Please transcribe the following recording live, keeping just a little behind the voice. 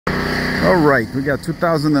All right, we got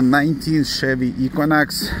 2019 Chevy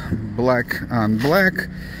Equinox, black on black.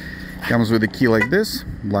 Comes with a key like this,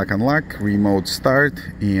 lock unlock, remote start,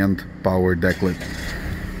 and power decklet.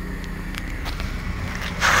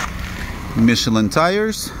 Michelin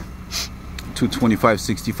tires,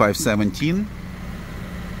 225/65/17.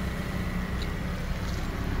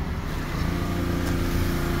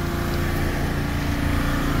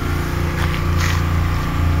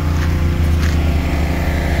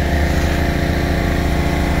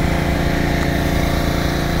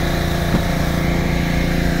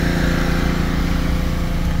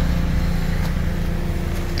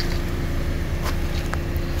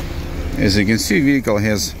 As you can see, vehicle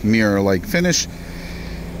has mirror-like finish.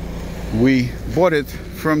 We bought it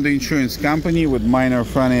from the insurance company with minor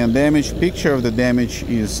front end damage. Picture of the damage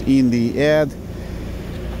is in the ad.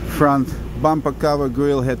 Front bumper cover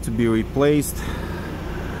grill had to be replaced.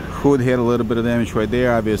 Hood had a little bit of damage right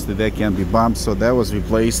there. Obviously that can't be bumped, so that was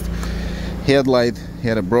replaced. Headlight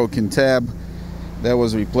had a broken tab. That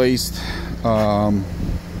was replaced.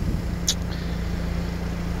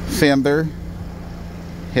 Fender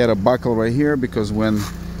had a buckle right here because when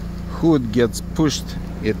hood gets pushed,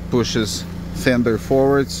 it pushes fender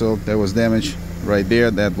forward, so there was damage right there.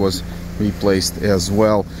 That was replaced as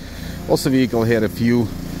well. Also, vehicle had a few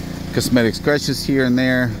cosmetic scratches here and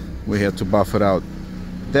there. We had to buff it out.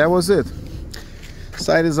 That was it.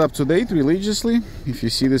 Site is up to date religiously. If you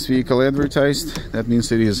see this vehicle advertised, that means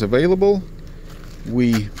it is available.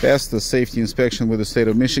 We passed the safety inspection with the state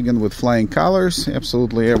of Michigan with flying colors.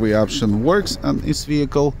 Absolutely every option works on this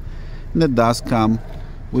vehicle, and it does come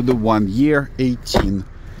with a 1 year,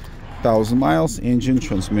 18,000 miles engine,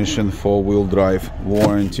 transmission, four-wheel drive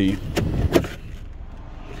warranty.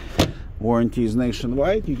 Warranty is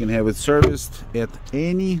nationwide. You can have it serviced at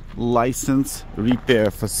any licensed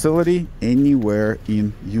repair facility anywhere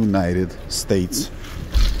in United States.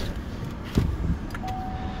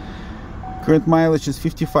 Current mileage is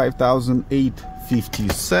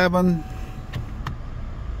 55,857.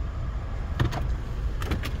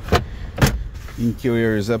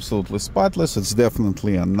 Interior is absolutely spotless. It's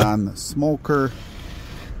definitely a non-smoker.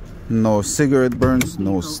 No cigarette burns,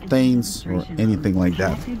 no stains or anything like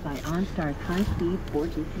that.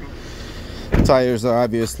 Tires are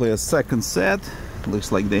obviously a second set.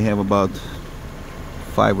 Looks like they have about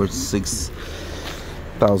 5,000 or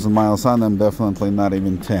 6,000 miles on them. Definitely not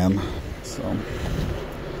even 10. So,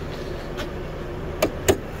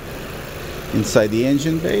 inside the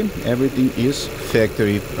engine bay, everything is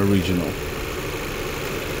factory original.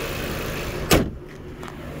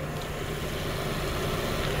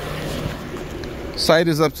 Site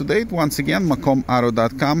is up to date. Once again,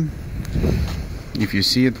 macomauto.com. If you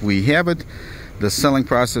see it, we have it. The selling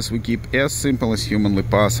process we keep as simple as humanly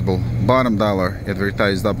possible. Bottom dollar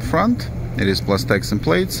advertised up front. It is plus tax and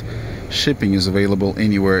plates. Shipping is available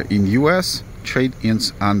anywhere in US.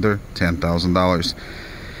 Trade-ins under $10,000.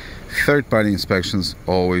 Third-party inspections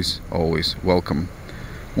always welcome.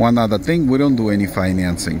 One other thing, we don't do any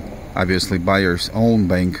financing. Obviously, buyer's own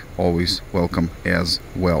bank always welcome as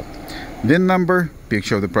well. VIN number,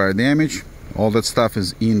 picture of the prior damage, all that stuff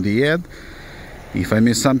is in the ad. If I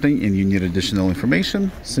miss something and you need additional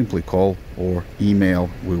information, simply call or email.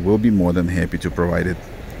 We will be more than happy to provide it.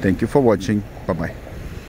 Thank you for watching. Bye-bye.